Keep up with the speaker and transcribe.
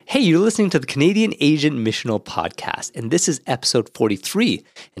Hey, you're listening to the Canadian Asian Missional Podcast, and this is episode 43.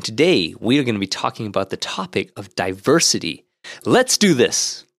 And today we are going to be talking about the topic of diversity. Let's do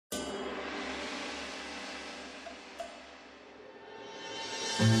this.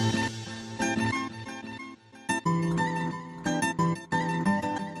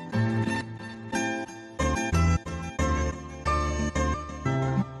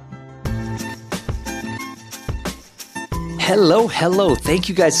 Hello. Thank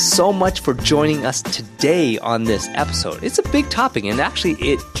you guys so much for joining us today on this episode. It's a big topic, and actually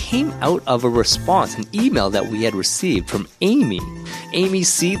it came out of a response, an email that we had received from Amy. Amy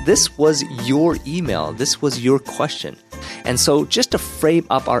C., this was your email. This was your question. And so just to frame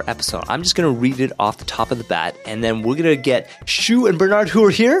up our episode, I'm just going to read it off the top of the bat, and then we're going to get Shu and Bernard, who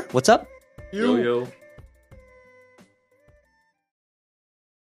are here. What's up? Yo.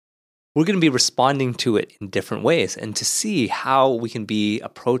 We're going to be responding to it in different ways and to see how we can be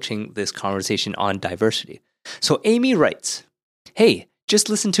approaching this conversation on diversity. So Amy writes, "Hey, just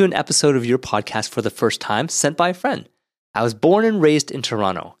listened to an episode of your podcast for the first time sent by a friend. I was born and raised in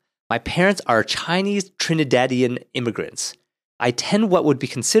Toronto. My parents are Chinese Trinidadian immigrants. I attend what would be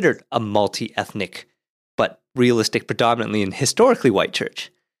considered a multi-ethnic, but realistic, predominantly and historically white church.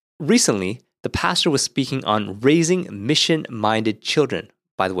 Recently, the pastor was speaking on raising mission-minded children.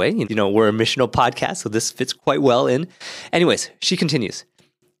 By the way, we're a missional podcast, so this fits quite well in. Anyways, she continues.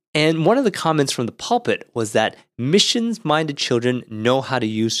 And one of the comments from the pulpit was that missions-minded children know how to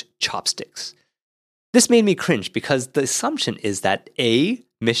use chopsticks. This made me cringe because the assumption is that A,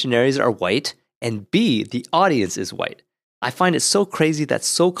 missionaries are white, and B, the audience is white. I find it so crazy that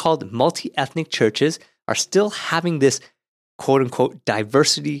so-called multi-ethnic churches are still having this quote-unquote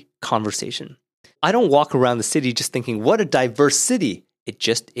diversity conversation. I don't walk around the city just thinking, what a diverse city. It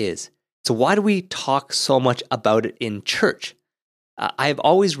just is. So why do we talk so much about it in church? I have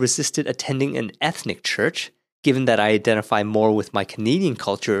always resisted attending an ethnic church, given that I identify more with my Canadian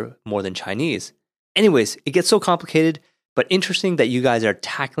culture more than Chinese. Anyways, it gets so complicated, but interesting that you guys are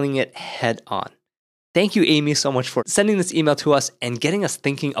tackling it head on. Thank you, Amy, so much for sending this email to us and getting us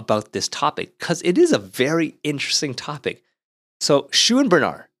thinking about this topic, because it is a very interesting topic. So, Shu and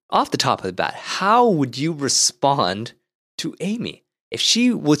Bernard, off the top of the bat, how would you respond to Amy? If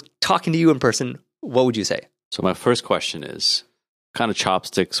she was talking to you in person, what would you say? So my first question is, what kind of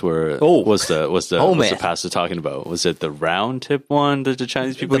chopsticks was the pastor talking about? Was it the round tip one that the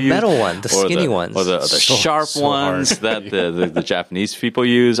Chinese people use? The metal one, the skinny ones. Or the sharp ones that the Japanese people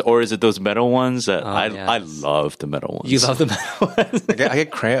use? Or is it those metal ones that I love the metal ones? You love the metal ones? I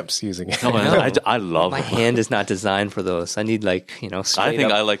get cramps using it. I love my them. hand is not designed for those. I need I think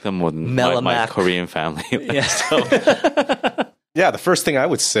I like them more than my Korean family. Yeah. Yeah, the first thing I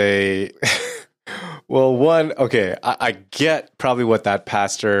would say, well, one, okay, I get probably what that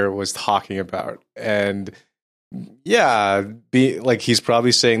pastor was talking about. And yeah, he's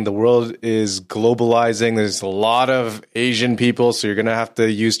probably saying the world is globalizing. There's a lot of Asian people, so you're going to have to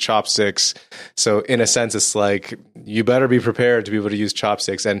use chopsticks. So in a sense, it's like, you better be prepared to be able to use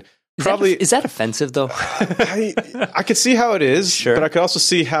chopsticks. And probably is that offensive though? I could see how it is, sure. But I could also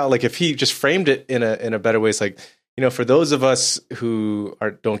see how, if he just framed it in a better way, it's like, for those of us who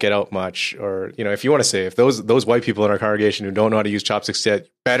don't get out much, or, if you want to say, if those white people in our congregation who don't know how to use chopsticks yet,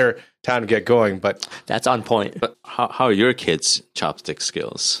 better time to get going. But that's on point. But how are your kids' chopstick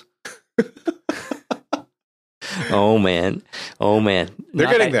skills? Oh man. They're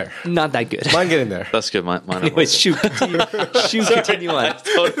getting there. Not that good. Mine getting there. That's good. Mine Anyways, Shu, continue on.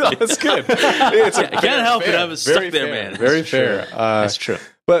 That's good. I can't help it. I was stuck there, man. Very fair. That's true.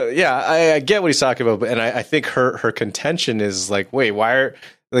 But yeah, I get what he's talking about, and I think her contention is wait,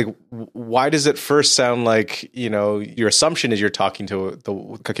 why does it first sound like, your assumption is you're talking to the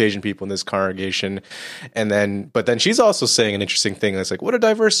Caucasian people in this congregation, but then she's also saying an interesting thing. It's like, what a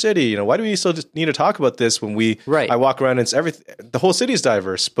diverse city. Why do we still just need to talk about this when I walk around and it's everything, the whole city is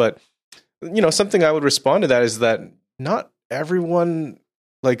diverse. But, something I would respond to that is that not everyone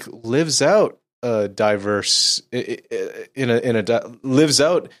lives out diverse lives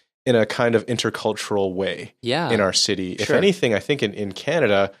out in a kind of intercultural way in our city. Sure. If anything, I think in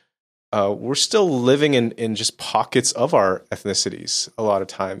Canada, we're still living in just pockets of our ethnicities a lot of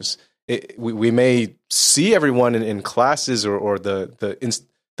times. We may see everyone in classes or the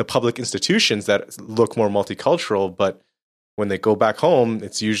public institutions that look more multicultural, but when they go back home,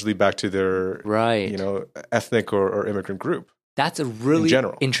 it's usually back to their ethnic or immigrant group. That's a really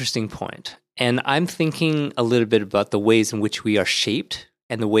interesting point. And I'm thinking a little bit about the ways in which we are shaped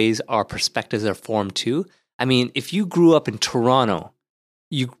and the ways our perspectives are formed too. I mean, if you grew up in Toronto,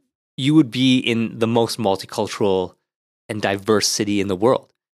 you would be in the most multicultural and diverse city in the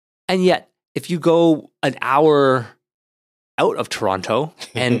world. And yet, if you go an hour out of Toronto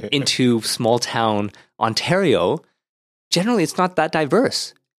and into small town Ontario, generally it's not that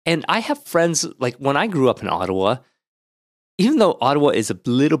diverse. And I have friends, like when I grew up in Ottawa, even though Ottawa is a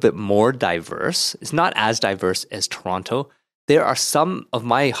little bit more diverse, it's not as diverse as Toronto. There are some of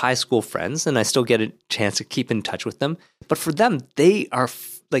my high school friends, and I still get a chance to keep in touch with them. But for them, they are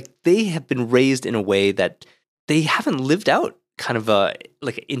they have been raised in a way that they haven't lived out kind of a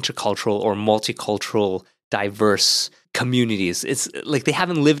like intercultural or multicultural diverse communities. It's like they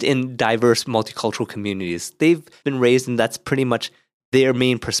haven't lived in diverse multicultural communities. They've been raised, and that's pretty much their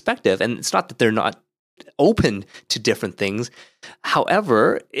main perspective. And it's not that they're not open to different things.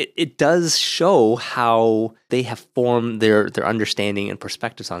 However, it does show how they have formed their understanding and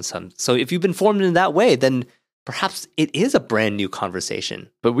perspectives on some. So if you've been formed in that way, then perhaps it is a brand new conversation.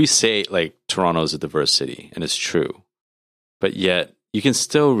 But we say like Toronto is a diverse city, and it's true. But yet you can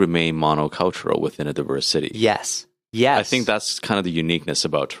still remain monocultural within a diverse city. Yes. Yes. I think that's kind of the uniqueness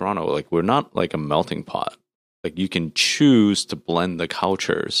about Toronto. Like we're not like a melting pot. Like you can choose to blend the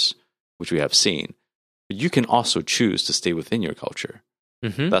cultures, which we have seen. But you can also choose to stay within your culture.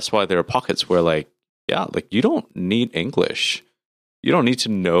 Mm-hmm. That's why there are pockets where like you don't need English. You don't need to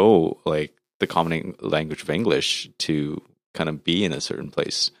know like the common language of English to kind of be in a certain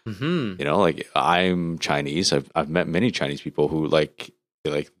place. Mm-hmm. You know, like I'm Chinese. I've met many Chinese people who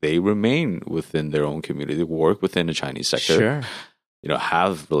they remain within their own community. They work within the Chinese sector. Sure. You know,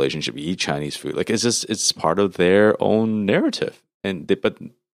 have relationship, eat Chinese food. Like it's part of their own narrative, but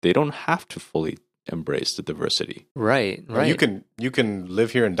they don't have to fully embrace the diversity. Right. You can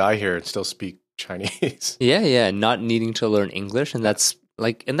live here and die here and still speak Chinese. Yeah, not needing to learn English, and that's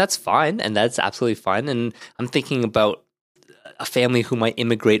fine, and that's absolutely fine. And I'm thinking about a family who might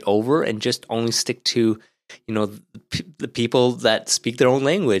immigrate over and just only stick to, you know, the people that speak their own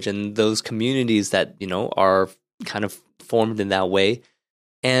language and those communities that, you know, are kind of formed in that way.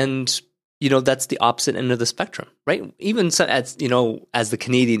 And you know, that's the opposite end of the spectrum, right? Even so, as you know, as the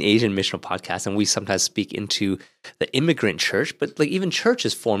Canadian Asian Missional Podcast, and we sometimes speak into the immigrant church, but like even church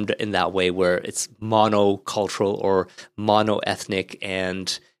is formed in that way where it's monocultural or monoethnic,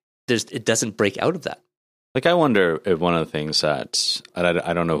 and it doesn't break out of that. Like I wonder if one of the things that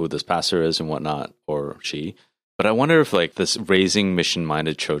I don't know who this pastor is and whatnot, or she, but I wonder if like this raising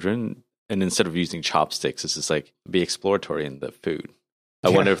mission-minded children, and instead of using chopsticks, it's just like be exploratory in the food. I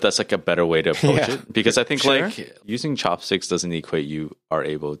wonder if that's like a better way to approach it, because I think like using chopsticks doesn't equate you are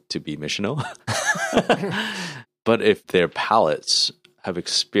able to be missional. But if their palates have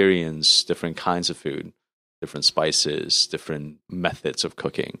experienced different kinds of food, different spices, different methods of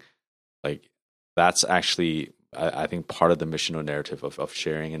cooking, like that's actually, I think, part of the missional narrative of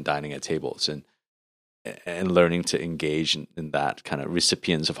sharing and dining at tables and learning to engage in that kind of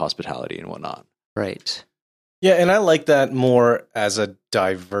recipients of hospitality and whatnot. Right. Yeah, and I like that more as a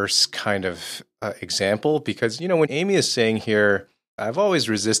diverse kind of example, because, you know, when Amy is saying here, I've always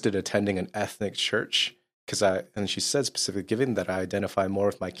resisted attending an ethnic church and she said specifically, given that I identify more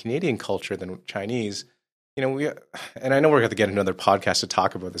with my Canadian culture than Chinese, you know, and I know we're going to get another podcast to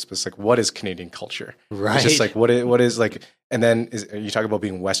talk about this, but it's like, what is Canadian culture? Right. It's just like, what is like, and then are you talking about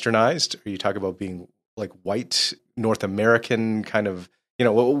being westernized? Or you talk about being like white, North American kind of, you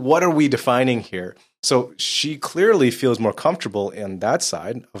know, what are we defining here? So she clearly feels more comfortable in that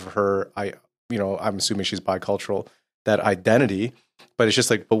side of her. I'm assuming she's bicultural, that identity, but it's just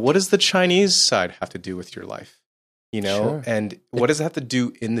like, but what does the Chinese side have to do with your life? You know, sure. And what does it have to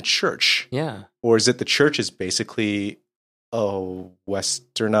do in the church? Yeah. Or is it the church is basically a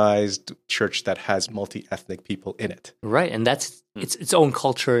westernized church that has multi-ethnic people in it? Right. And that's its own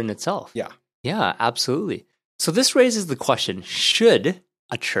culture in itself. Yeah. Yeah, absolutely. So this raises the question, should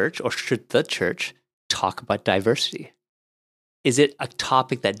a church or should the church talk about diversity? Is it a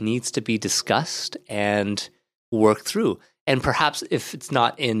topic that needs to be discussed and worked through? And perhaps if it's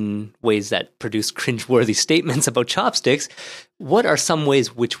not in ways that produce cringeworthy statements about chopsticks, what are some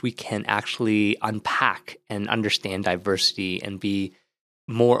ways which we can actually unpack and understand diversity and be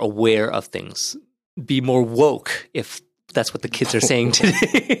more aware of things? Be more woke, if that's what the kids are saying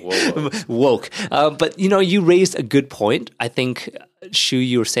today. Woke. But, you know, you raised a good point. I think, Shu,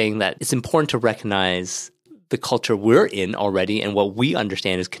 you were saying that it's important to recognize the culture we're in already and what we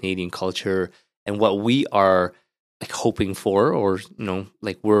understand as Canadian culture and what we are like hoping for, or, you know,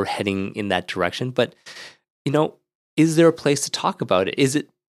 like we're heading in that direction. But, you know, is there a place to talk about it? Is it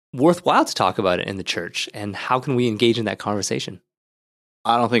worthwhile to talk about it in the church? And how can we engage in that conversation?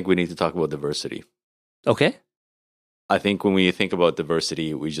 I don't think we need to talk about diversity. Okay. I think when we think about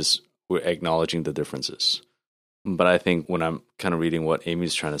diversity, we're acknowledging the differences. But I think when I'm kind of reading what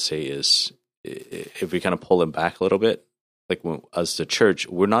Amy's trying to say is, if we kind of pull it back a little bit, like as the church,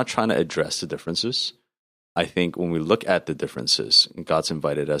 we're not trying to address the differences. I think when we look at the differences, God's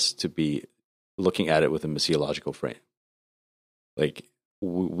invited us to be looking at it with a missiological frame. Like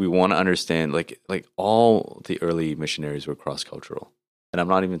we want to understand, like all the early missionaries were cross-cultural, and I'm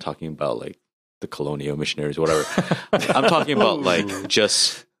not even talking about like the colonial missionaries, whatever. I'm talking about like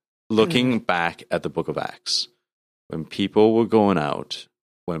just looking back at the Book of Acts when people were going out.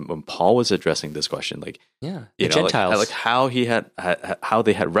 When Paul was addressing this question, like the you know, Gentiles, like how he had how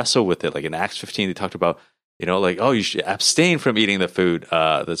they had wrestled with it. Like in Acts 15, they talked about, you know, like, oh, you should abstain from eating the food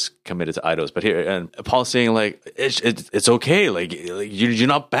that's committed to idols. But here, and Paul's saying like it's okay, like you're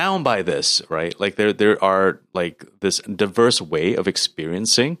not bound by this, right? Like there are like this diverse way of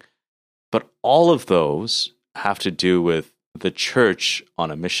experiencing, but all of those have to do with the church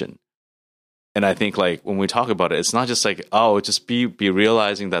on a mission. And I think like when we talk about it, it's not just like, oh, just be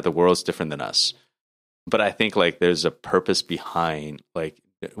realizing that the world's different than us. But I think like there's a purpose behind like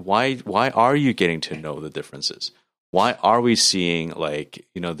why are you getting to know the differences? Why are we seeing like,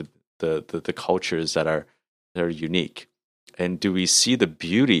 you know, the cultures that are unique? And do we see the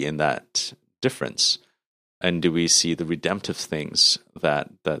beauty in that difference? And do we see the redemptive things that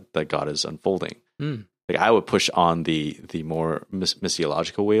God is unfolding? Like I would push on the more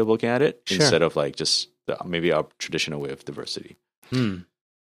missiological way of looking at it instead of like just maybe our traditional way of diversity.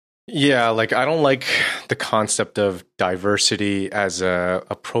 Yeah, like I don't like the concept of diversity as a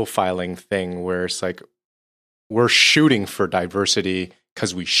profiling thing where it's like we're shooting for diversity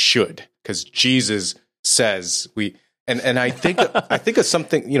because we should, because Jesus says we. And I think of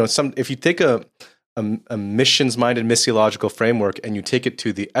something, you know, if you take a missions-minded missiological framework and you take it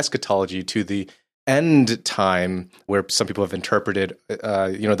to the eschatology, to the end time, where some people have interpreted,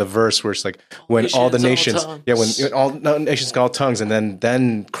 you know, the verse where it's like when all the nations, when all nations got all tongues, and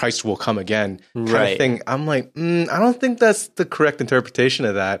then Christ will come again, kind of thing. I'm like, I don't think that's the correct interpretation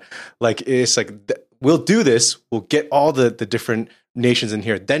of that. Like it's like we'll do this, we'll get all the different nations in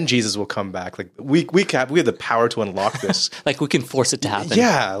here, then Jesus will come back. Like we have the power to unlock this. like we can force it to happen.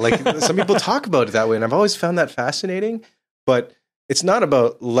 Yeah, like some people talk about it that way, and I've always found that fascinating, but it's not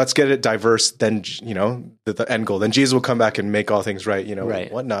about let's get it diverse, then, you know, the end goal. Then Jesus will come back and make all things right, you know,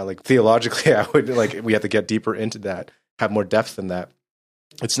 whatnot. Like theologically, I would like we have to get deeper into that, have more depth than that.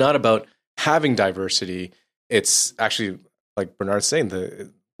 It's not about having diversity. It's actually, like Bernard's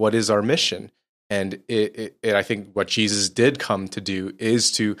saying, what is our mission? And I think what Jesus did come to do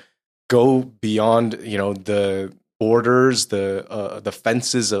is to go beyond, you know, the borders, the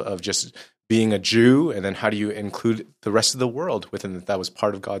fences of just being a Jew, and then how do you include the rest of the world within that? That was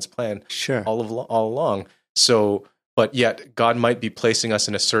part of God's plan all along. So, but yet God might be placing us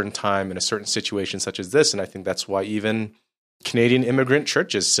in a certain time, in a certain situation such as this, and I think that's why even Canadian immigrant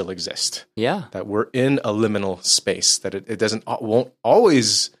churches still exist. Yeah. That we're in a liminal space, that it won't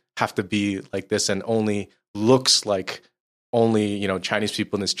always have to be like this and only looks like only, you know, Chinese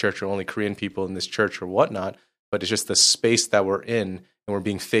people in this church or only Korean people in this church or whatnot, but it's just the space that we're in. And we're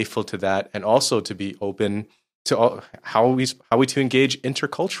being faithful to that, and also to be open to how we to engage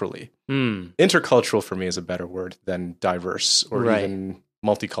interculturally. Intercultural for me is a better word than diverse or even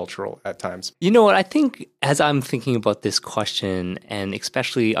multicultural at times. You know what? I think as I'm thinking about this question, and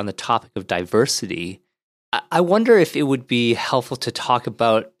especially on the topic of diversity, I wonder if it would be helpful to talk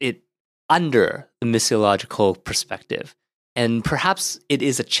about it under the missiological perspective. And perhaps it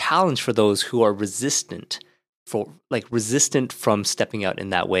is a challenge for those who are resistant from stepping out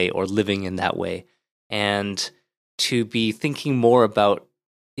in that way or living in that way, and to be thinking more about,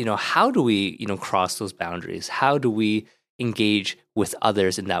 you know, how do we, you know, cross those boundaries? How do we engage with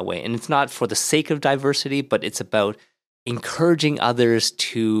others in that way? And it's not for the sake of diversity, but it's about encouraging others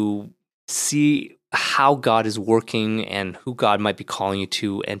to see how God is working and who God might be calling you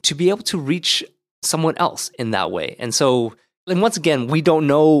to, and to be able to reach someone else in that way. And so, and once again, we don't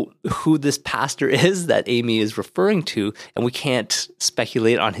know who this pastor is that Amy is referring to, and we can't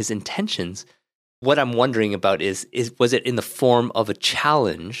speculate on his intentions. What I'm wondering about is was it in the form of a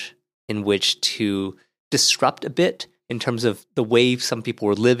challenge in which to disrupt a bit in terms of the way some people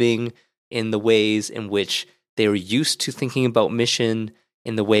were living, in the ways in which they were used to thinking about mission,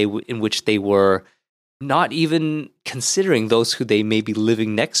 in the way in which they were not even considering those who they may be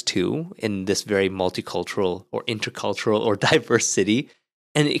living next to in this very multicultural or intercultural or diverse city.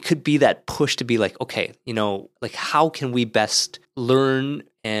 And it could be that push to be like, okay, you know, like how can we best learn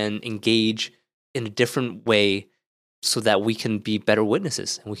and engage in a different way so that we can be better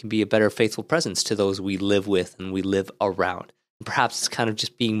witnesses and we can be a better faithful presence to those we live with and we live around. And perhaps it's kind of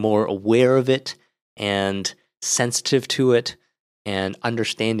just being more aware of it and sensitive to it and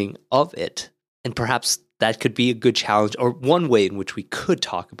understanding of it. And perhaps that could be a good challenge or one way in which we could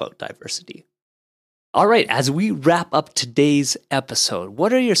talk about diversity. All right, as we wrap up today's episode,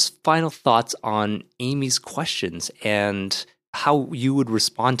 what are your final thoughts on Amy's questions and how you would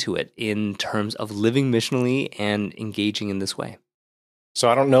respond to it in terms of living missionally and engaging in this way? So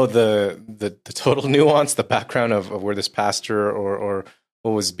I don't know the total nuance, the background of where this pastor or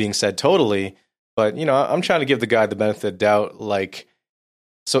what was being said totally, but I'm trying to give the guy the benefit of the doubt. Like,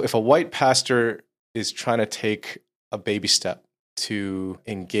 so if a white pastor is trying to take a baby step to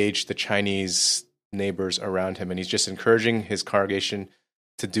engage the Chinese neighbors around him, and he's just encouraging his congregation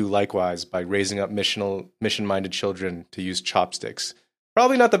to do likewise by raising up mission-minded children to use chopsticks.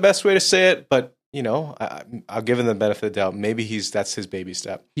 Probably not the best way to say it, but I'll give him the benefit of the doubt. Maybe that's his baby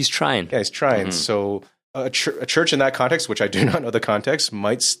step. He's trying. Yeah, he's trying. Mm-hmm. So a church in that context, which I do not know the context,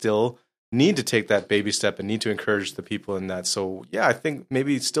 might still need to take that baby step and need to encourage the people in that. So yeah, I think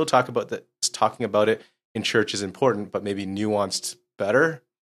maybe still talking about it in church is important, but maybe nuanced better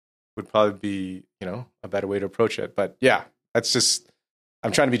would probably be, a better way to approach it. But yeah,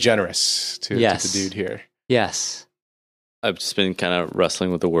 I'm trying to be generous to the dude here. Yes. I've just been kind of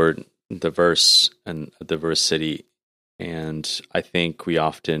wrestling with the word diverse and a diverse city. And I think we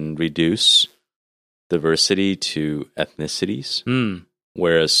often reduce diversity to ethnicities.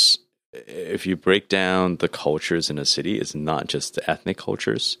 Whereas if you break down the cultures in a city, it's not just the ethnic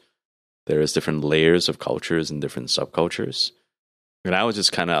cultures. There is different layers of cultures and different subcultures. And I was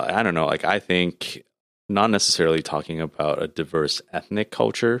just kind of, I don't know, like I think not necessarily talking about a diverse ethnic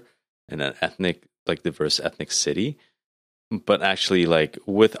culture and an diverse ethnic city, but actually like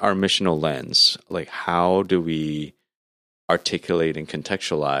with our missional lens, like how do we articulate and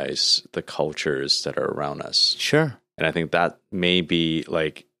contextualize the cultures that are around us? Sure. And I think that may be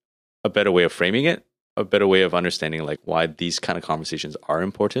like a better way of framing it, a better way of understanding like why these kind of conversations are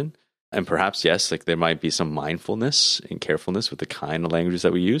important. And perhaps, yes, like there might be some mindfulness and carefulness with the kind of languages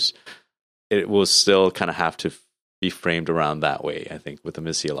that we use. It will still kind of have to be framed around that way, I think, with a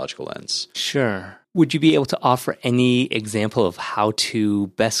missiological lens. Sure. Would you be able to offer any example of how to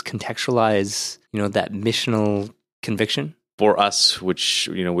best contextualize, that missional conviction? For us, which,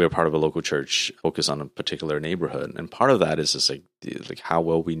 we're part of a local church, focus on a particular neighborhood. And part of that is just like how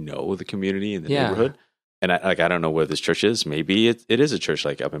well we know the community and the neighborhood. And I don't know where this church is. Maybe it is a church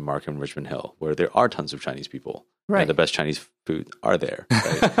like up in Markham, Richmond Hill, where there are tons of Chinese people. Right. And the best Chinese food are there.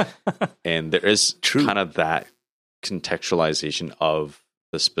 Right? And there is kind of that contextualization of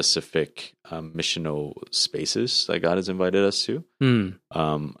the specific missional spaces that God has invited us to.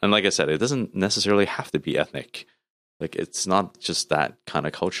 And like I said, it doesn't necessarily have to be ethnic. Like it's not just that kind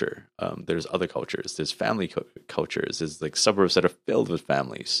of culture. There's other cultures. There's family cultures. There's like suburbs that are filled with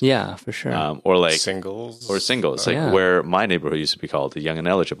families. Yeah, for sure. Or like singles. Like where my neighborhood used to be called the young and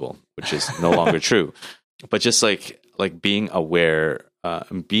eligible, which is no longer true. But just like being aware,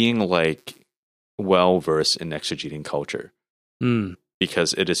 being like well versed in exegeting culture.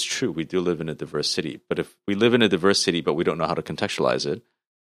 Because it is true, we do live in a diverse city. But if we live in a diverse city, but we don't know how to contextualize it,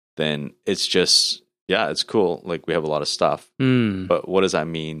 then it's just, yeah, it's cool. Like we have a lot of stuff. But what does that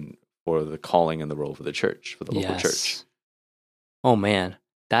mean for the calling and the role for the church, for the local church? Oh, man,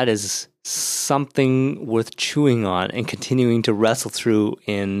 that is something worth chewing on and continuing to wrestle through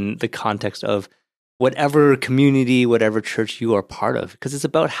in the context of whatever community, whatever church you are part of. Because it's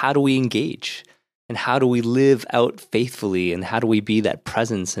about how do we engage and how do we live out faithfully and how do we be that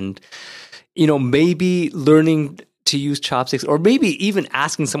presence and, maybe learning to use chopsticks, or maybe even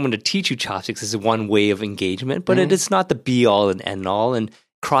asking someone to teach you chopsticks is one way of engagement, but it is not the be-all and end-all, and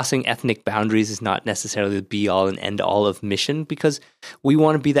crossing ethnic boundaries is not necessarily the be-all and end-all of mission, because we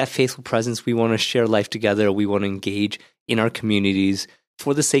want to be that faithful presence, we want to share life together, we want to engage in our communities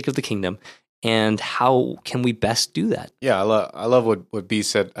for the sake of the kingdom, and how can we best do that? Yeah, I love what B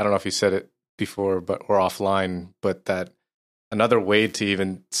said. I don't know if he said it before or offline, but that another way to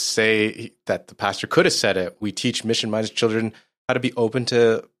even say that the pastor could have said it, we teach mission-minded children how to be open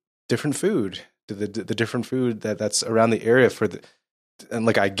to different food, to the different food that's around the area and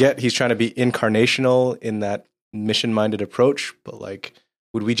like I get he's trying to be incarnational in that mission-minded approach, but like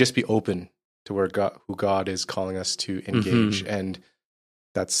would we just be open to who God is calling us to engage? And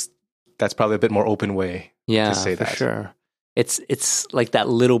that's probably a bit more open way to say that. Yeah, for sure. It's like that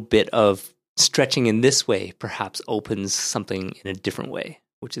little bit of stretching in this way perhaps opens something in a different way,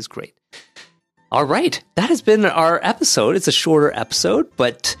 which is great. All right, that has been our episode. It's a shorter episode,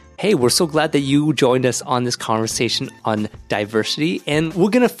 but hey, we're so glad that you joined us on this conversation on diversity. And we're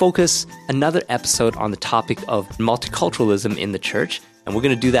going to focus another episode on the topic of multiculturalism in the church. And we're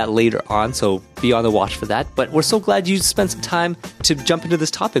going to do that later on, so be on the watch for that. But we're so glad you spent some time to jump into this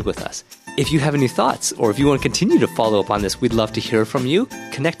topic with us. If you have any thoughts, or if you want to continue to follow up on this, we'd love to hear from you.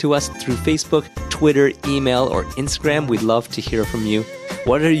 Connect to us through Facebook, Twitter, email, or Instagram. We'd love to hear from you.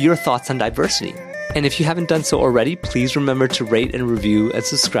 What are your thoughts on diversity? And if you haven't done so already, please remember to rate and review and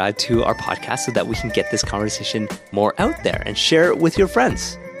subscribe to our podcast so that we can get this conversation more out there and share it with your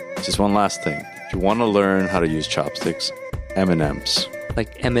friends. Just one last thing. If you want to learn how to use chopsticks, M&M's.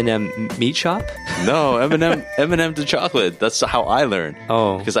 Like M&M Meat Shop? No, M&M to chocolate. That's how I learned.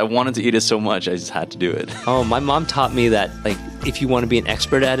 Oh. Because I wanted to eat it so much, I just had to do it. Oh, my mom taught me that, like, if you want to be an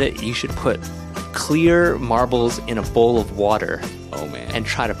expert at it, you should put clear marbles in a bowl of water. Oh, man. And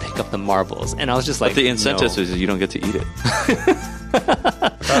try to pick up the marbles. And I was just like, but the incentive is you don't get to eat it.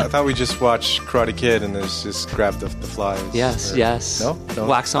 I thought we just watched Karate Kid and there's just grab the flies. Yes. No?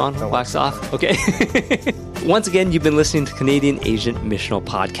 Wax on, wax off. Okay. Once again, you've been listening to Canadian Asian Missional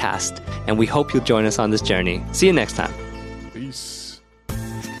Podcast, and we hope you'll join us on this journey. See you next time.